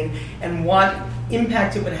plane and what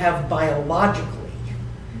impact it would have biologically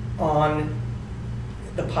on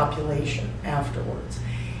the population afterwards.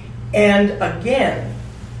 And again,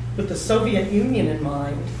 with the Soviet Union in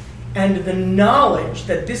mind, and the knowledge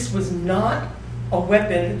that this was not a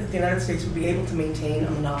weapon that the United States would be able to maintain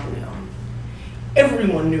a monopoly on.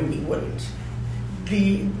 Everyone knew we wouldn't.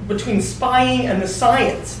 Between spying and the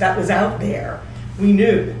science that was out there, we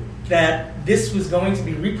knew that this was going to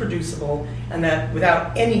be reproducible and that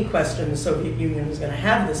without any question the Soviet Union was going to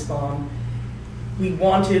have this bomb. We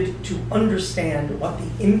wanted to understand what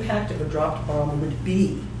the impact of a dropped bomb would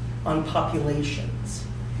be on populations,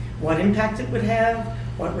 what impact it would have,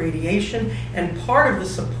 what radiation, and part of the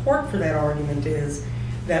support for that argument is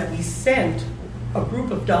that we sent a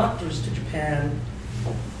group of doctors to Japan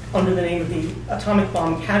under the name of the Atomic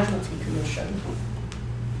Bomb Casualty Commission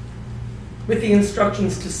with the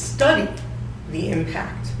instructions to study the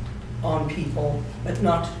impact on people, but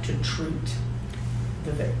not to treat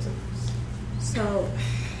the victims. So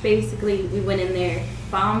basically, we went in there,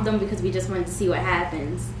 bombed them because we just wanted to see what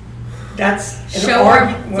happens. That's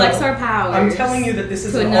flex our powers. I'm telling you that this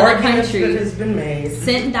is an argument that has been made.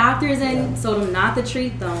 Sent doctors in, told them not to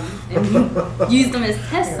treat them, and used them as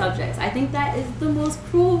test subjects. I think that is the most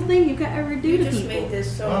cruel thing you could ever do to people. You just made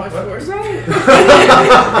this so much worse. Right.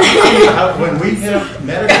 When we have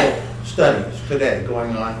medical studies today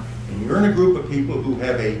going on, and you're in a group of people who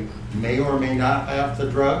may or may not have the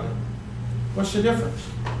drug, what's the difference?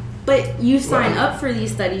 But you sign up for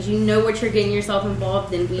these studies. You know what you're getting yourself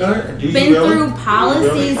involved in. We've been through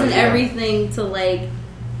policies and everything to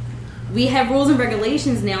we have rules and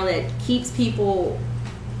regulations now that keeps people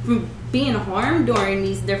from being harmed during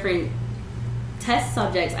these different test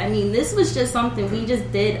subjects. I mean, this was just something we just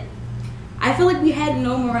did. I feel like we had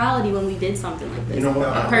no morality when we did something like this. You know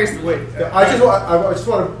what? Personally. Wait, I just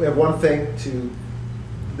want to add one thing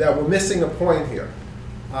that we're missing a point here.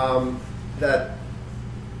 That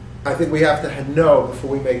I think we have to know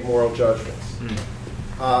before we make moral judgments.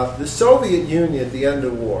 The Soviet Union at the end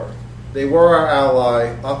of the war, they were our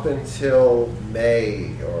ally up until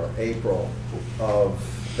May or April of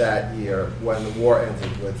that year when the war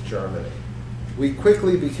ended with Germany. We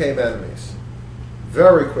quickly became enemies.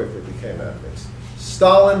 Very quickly became enemies.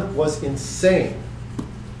 Stalin was insane.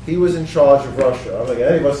 He was in charge of Russia. I don't think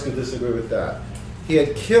any of us could disagree with that. He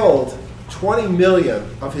had killed 20 million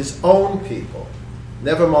of his own people.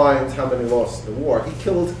 Never mind how many lost in the war. He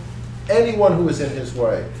killed anyone who was in his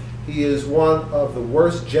way. He is one of the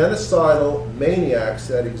worst genocidal maniacs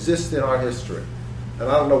that exist in our history. And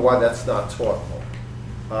I don't know why that's not taught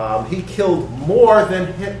more. He killed more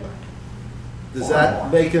than Hitler. Does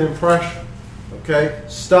that make an impression? Okay?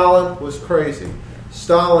 Stalin was crazy.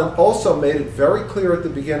 Stalin also made it very clear at the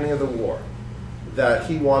beginning of the war that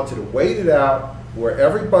he wanted to wait it out where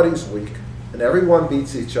everybody's weak and everyone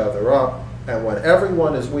beats each other up. And when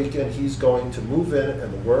everyone is weakened, he's going to move in,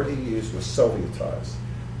 and the word he used was Sovietize.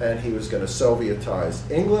 And he was going to Sovietize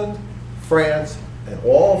England, France, and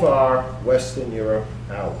all of our Western Europe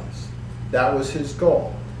allies. That was his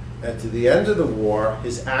goal. And to the end of the war,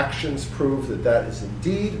 his actions proved that that is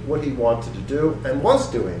indeed what he wanted to do, and was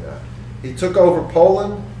doing that. He took over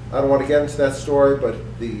Poland. I don't want to get into that story, but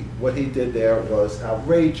what he did there was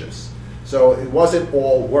outrageous. So it wasn't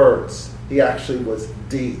all words. He actually was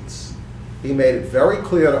deeds. He made it very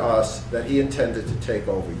clear to us that he intended to take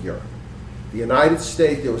over Europe. The United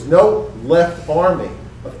States, there was no left army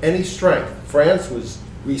of any strength. France was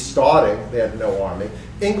restarting. They had no army.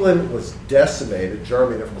 England was decimated.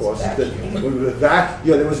 Germany, of course.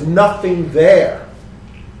 There was nothing there.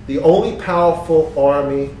 The only powerful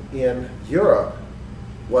army in Europe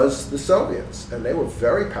was the Soviets, and they were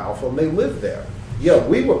very powerful, and they lived there. Yeah,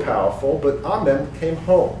 we were powerful, but our men came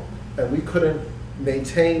home, and we couldn't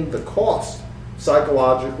maintain the cost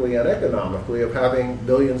psychologically and economically of having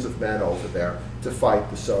millions of men over there to fight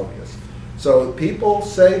the Soviets. So people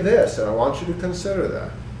say this, and I want you to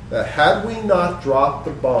consider that had we not dropped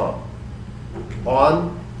the bomb,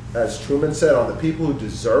 on, as Truman said, on the people who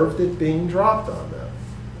deserved it being dropped on them,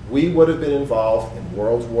 we would have been involved in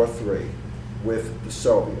World War III with the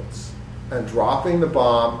Soviets. And dropping the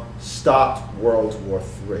bomb stopped World War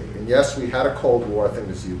III. And yes, we had a Cold War thing,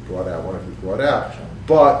 as you brought out, one of you brought out,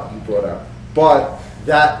 but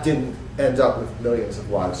that didn't end up with millions of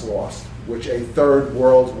lives lost, which a third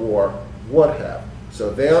world war would have.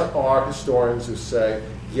 So there are historians who say,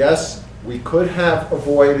 yes, we could have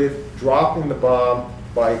avoided dropping the bomb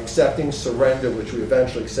by accepting surrender, which we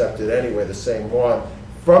eventually accepted anyway, the same one,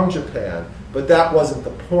 from Japan, but that wasn't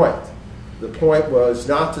the point. The point was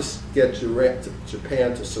not to get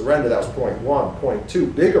Japan to surrender, that was point one. Point two,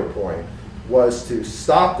 bigger point, was to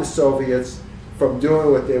stop the Soviets from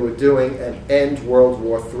doing what they were doing and end World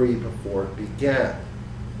War III before it began.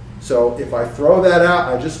 So if I throw that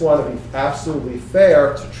out, I just want to be absolutely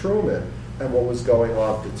fair to Truman and what was going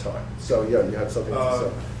on at the time. So yeah, you had something to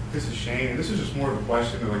say. This is Shane, and this is just more of a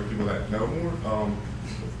question to like people that know more.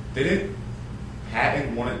 Did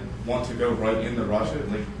Patton want to go right into Russia?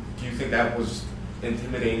 Like, do you think that was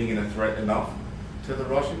intimidating and a threat enough to the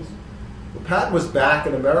Russians? Well, Patton was back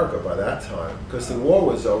in America by that time because the war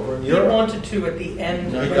was over in Europe. He wanted to at the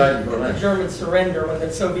end when the Germans surrender, when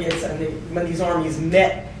the Soviets and when these armies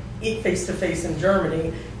met face to face in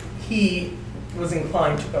Germany, he was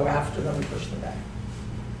inclined to go after them and push them back.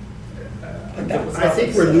 I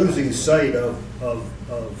think we're losing sight of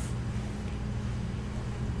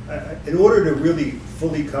in order to really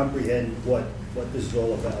fully comprehend what this is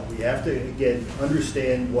all about, we have to again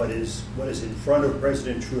understand what is in front of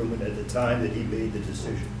President Truman at the time that he made the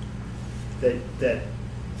decision. That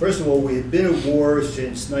first of all, we had been at war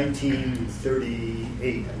since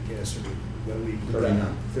 1938, I guess, or when we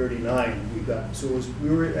 39. We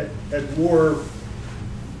were at war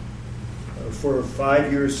for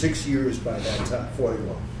 5 years, 6 years by that time. 41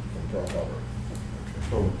 from Pearl Harbor.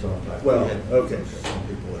 Well, okay. Some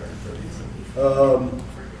people are in 30s.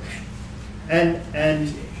 And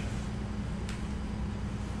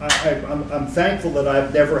I'm thankful that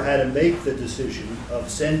I've never had to make the decision of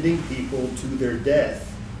sending people to their death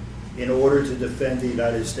in order to defend the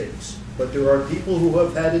United States. But there are people who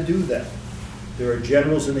have had to do that. There are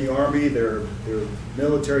generals in the Army, there are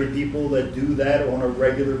military people that do that on a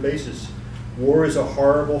regular basis. War is a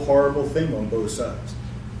horrible, horrible thing on both sides.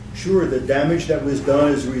 Sure, the damage that was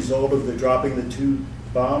done as a result of the dropping the two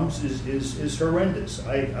bombs is horrendous.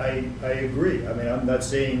 I agree. I mean, I'm not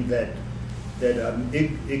saying that I'm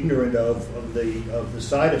ignorant of the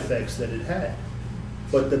side effects that it had,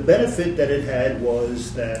 but the benefit that it had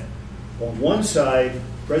was that on one side,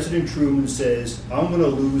 President Truman says, I'm going to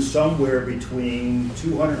lose somewhere between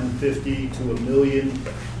 250 to 1 million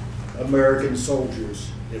American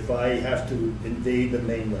soldiers if I have to invade the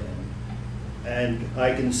mainland, and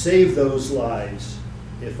I can save those lives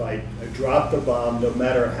if I drop the bomb, no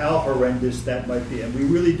matter how horrendous that might be. And we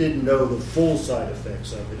really didn't know the full side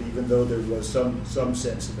effects of it, even though there was some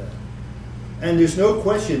sense of that. And there's no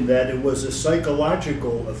question that it was a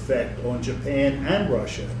psychological effect on Japan and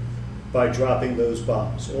Russia by dropping those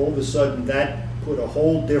bombs. All of a sudden, that put a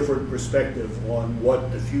whole different perspective on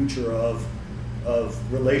what the future of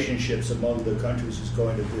relationships among the countries is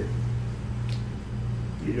going to be.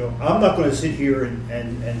 You know, I'm not going to sit here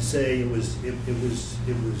and say it was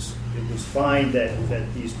fine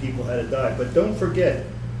that these people had to die. But don't forget,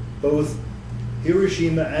 both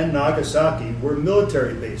Hiroshima and Nagasaki were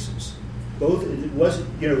military bases. Both, it wasn't,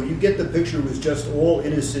 you know, you get the picture, it was just all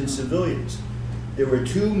innocent civilians. There were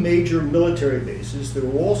two major military bases. There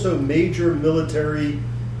were also major military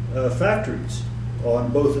factories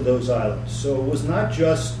on both of those islands. So it was not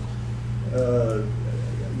just.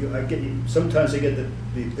 Sometimes I get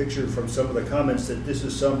the picture from some of the comments that this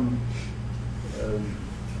is some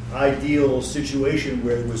ideal situation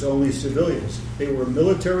where there was only civilians. They were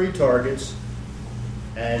military targets,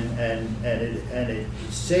 and it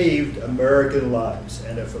saved American lives.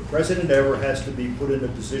 And if a president ever has to be put in a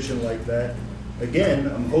position like that, again,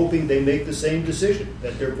 I'm hoping they make the same decision,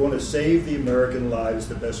 that they're going to save the American lives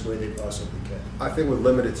the best way they possibly can. I think with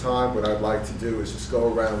limited time, what I'd like to do is just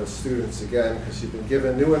go around with students again, because you've been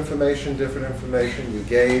given new information, different information. You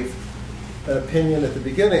gave an opinion at the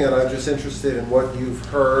beginning, and I'm just interested in what you've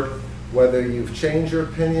heard, whether you've changed your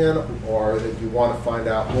opinion or that you want to find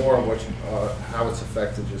out more on how it's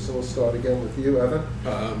affected you. So we'll start again with you, Evan.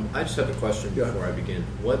 I just have a question before I begin.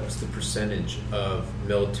 What's the percentage of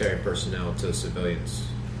military personnel to civilians?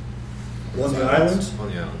 On the islands? On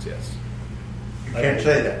the islands, yes. You can't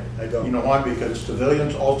say that. I don't. You know why? Because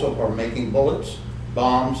civilians also are making bullets,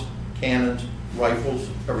 bombs, cannons, rifles,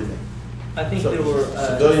 everything. I think So there were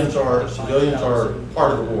civilians are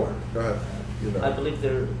part of the war. Go ahead. You know. I believe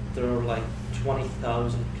there are like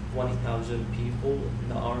 20,000 people in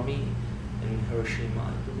the army in Hiroshima,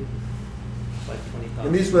 I believe. Like 20,000.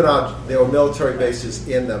 And these were not, there were military bases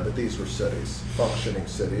in them, but these were cities, functioning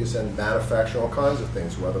cities, and manufacturing all kinds of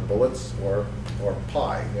things, whether bullets or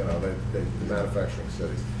pie, you know, the manufacturing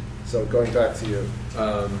cities. So going back to you.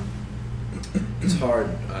 It's hard.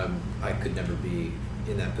 I could never be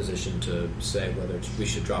in that position to say whether we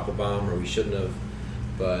should drop a bomb or we shouldn't have,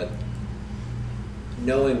 but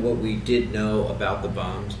knowing what we did know about the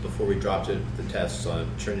bombs before we dropped it, the tests on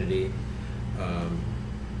Trinity,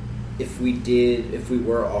 if we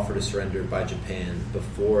were offered a surrender by Japan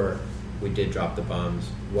before we did drop the bombs,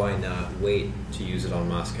 why not wait to use it on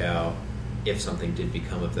Moscow if something did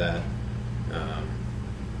become of that?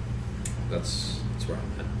 That's where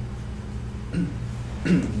I'm at.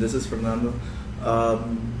 This is Fernando.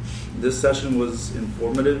 This session was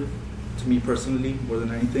informative to me personally more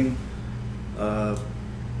than anything. On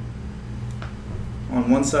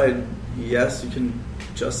one side, yes, you can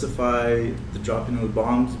justify the dropping of the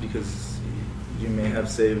bombs because you may have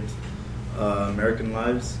saved American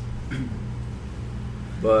lives,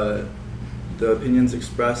 but the opinions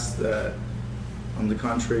expressed that on the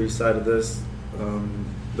contrary side of this,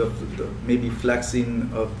 the maybe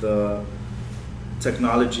flexing of the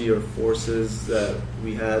technology or forces that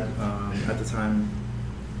we had at the time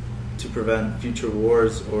to prevent future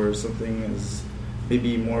wars or something is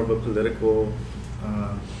maybe more of a political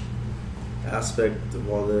aspect of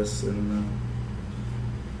all this. And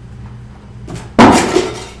a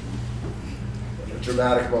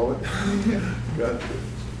dramatic moment. Go ahead.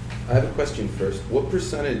 I have a question first. What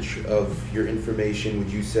percentage of your information would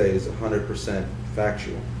you say is 100%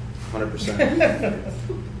 factual? 100%?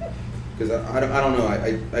 Because I don't know.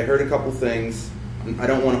 I heard a couple things. I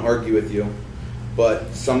don't want to argue with you,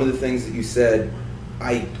 but some of the things that you said,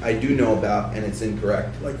 I do know about, and it's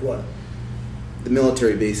incorrect. Like what? The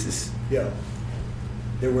military bases. Yeah.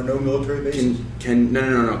 There were no military bases?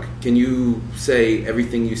 No. Can you say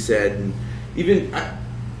everything you said? And even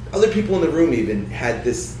other people in the room even had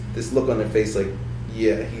this look on their face like,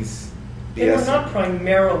 yeah, he's BS. They were not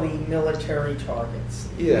primarily military targets.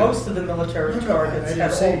 Yeah. Most of the military targets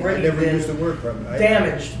had already been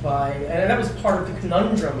damaged by, and that was part of the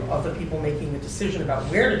conundrum of the people making the decision about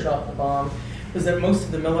where to drop the bomb, was that most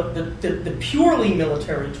of the purely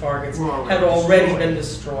military targets had already been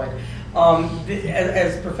destroyed.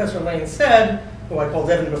 As Professor Lane said, who I called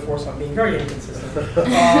Evan before, so I'm being very inconsistent,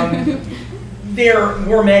 there was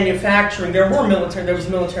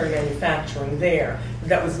military manufacturing there.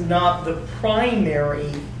 That was not the primary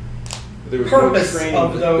purpose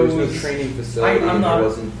of those. There was no training facility. I'm not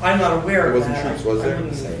aware of that. There wasn't troops, was there? I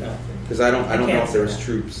wouldn't say that. Because I don't know if there was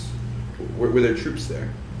troops. Were there troops there?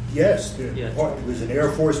 Yes, there was an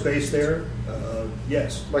Air Force base there.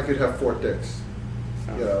 Yes, like you'd have Fort Dix.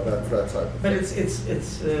 You know, that type of But it's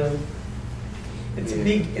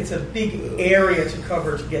a big area to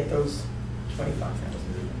cover to get those 25,000.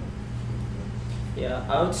 Yeah,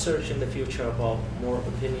 I would search in the future about more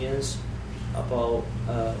opinions about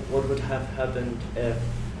what would have happened if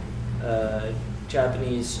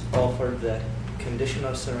Japanese offered the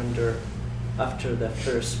conditional surrender after the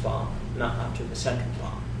first bomb, not after the second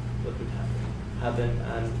bomb. What would happen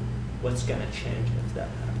and what's going to change if that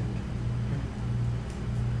happened.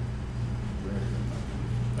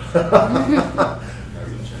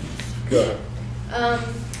 Good.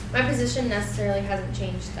 My position necessarily hasn't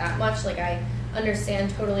changed that much. Like, I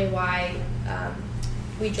understand totally why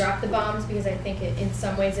we dropped the bombs, because I think in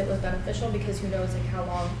some ways it was beneficial, because who knows like how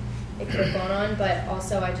long it could have gone on. But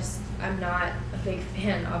also I'm not a big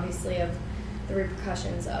fan, obviously, of the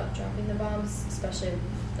repercussions of dropping the bombs, especially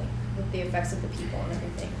like with the effects of the people and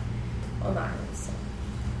everything on the islands.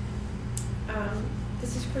 So.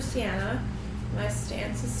 This is Christiana. My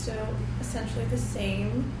stance is still essentially the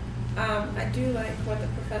same. I do like what the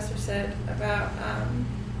professor said about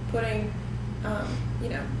putting,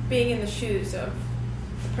 being in the shoes of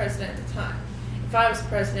the president at the time. If I was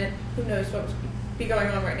president, who knows what would be going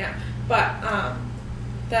on right now. But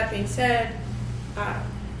that being said,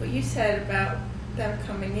 what you said about them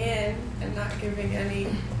coming in and not giving any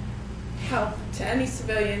help to any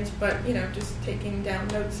civilians, but just taking down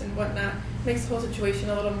notes and whatnot, makes the whole situation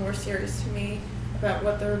a little more serious to me about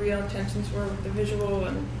what their real intentions were with the visual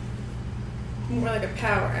and more like a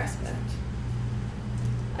power aspect.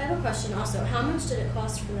 I have a question also. How much did it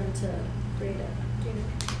cost for them to create it? Do you know?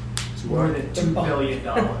 It's more than $2 billion.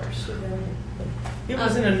 It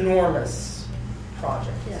was an enormous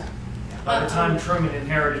project. Yeah. By the time Truman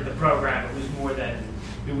inherited the program, it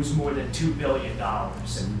was more than $2 billion.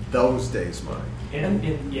 In those days, Mike.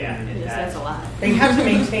 That's a lot. They had to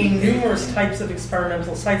maintain numerous types of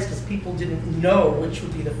experimental sites because people didn't know which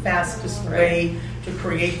would be the fastest way to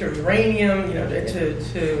create their uranium.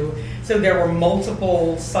 So there were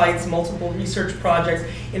multiple sites, multiple research projects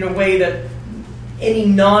in a way that any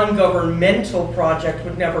non-governmental project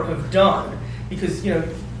would never have done, because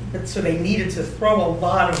so they needed to throw a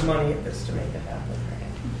lot of money at this to make it happen.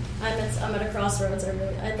 I'm at a crossroads.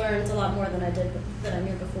 I learned a lot more than I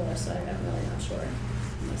knew before, so I'm really not sure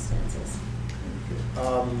my stance is.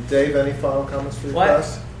 Dave, any final comments for your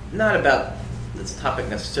class? Not about this topic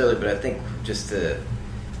necessarily, but I think just to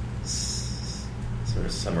sort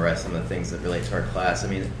of summarize some of the things that relate to our class. I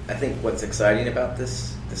mean, I think what's exciting about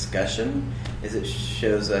this discussion is it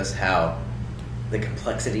shows us how the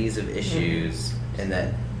complexities of issues and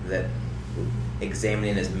that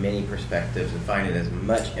examining as many perspectives and finding as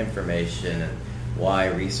much information and why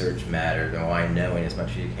research matters and why knowing as much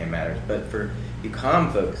as you can matters. But for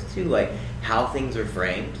UConn folks too, like how things are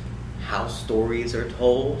framed, how stories are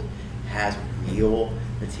told, has real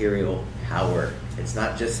material power. It's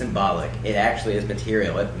not just symbolic. It actually is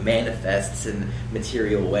material. It manifests in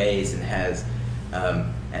material ways and has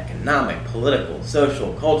economic, political,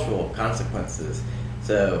 social, cultural consequences.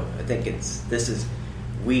 So I think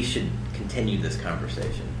we should continue this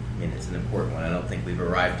conversation. I mean, it's an important one. I don't think we've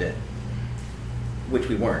arrived at, which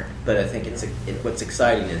we weren't, but I think what's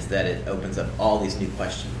exciting is that it opens up all these new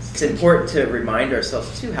questions. It's important to remind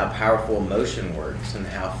ourselves too how powerful emotion works and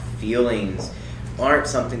how feelings aren't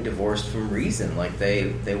something divorced from reason. Like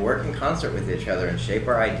they work in concert with each other and shape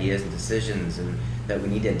our ideas and decisions, and that we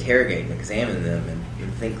need to interrogate and examine them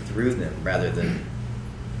and think through them rather than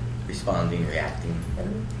responding, reacting.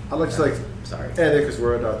 I'd like to end it because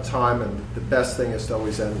we're at a time, and the best thing is to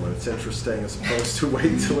always end when it's interesting as opposed to wait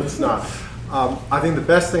until it's not. I think the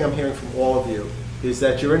best thing I'm hearing from all of you is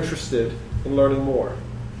that you're interested in learning more,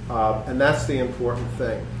 and that's the important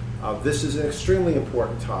thing. This is an extremely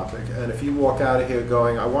important topic, and if you walk out of here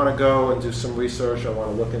going, I want to go and do some research, I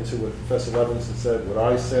want to look into what Professor Levinson said, what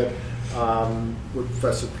I said, what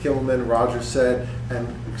Professor Kimmelman, Roger said, and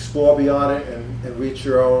explore beyond it and reach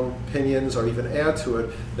your own opinions or even add to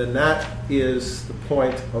it, then that is the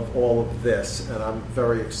point of all of this, and I'm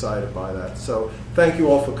very excited by that. So thank you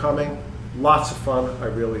all for coming. Lots of fun. I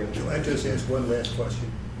really enjoyed it. Can I just ask one last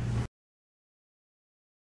question?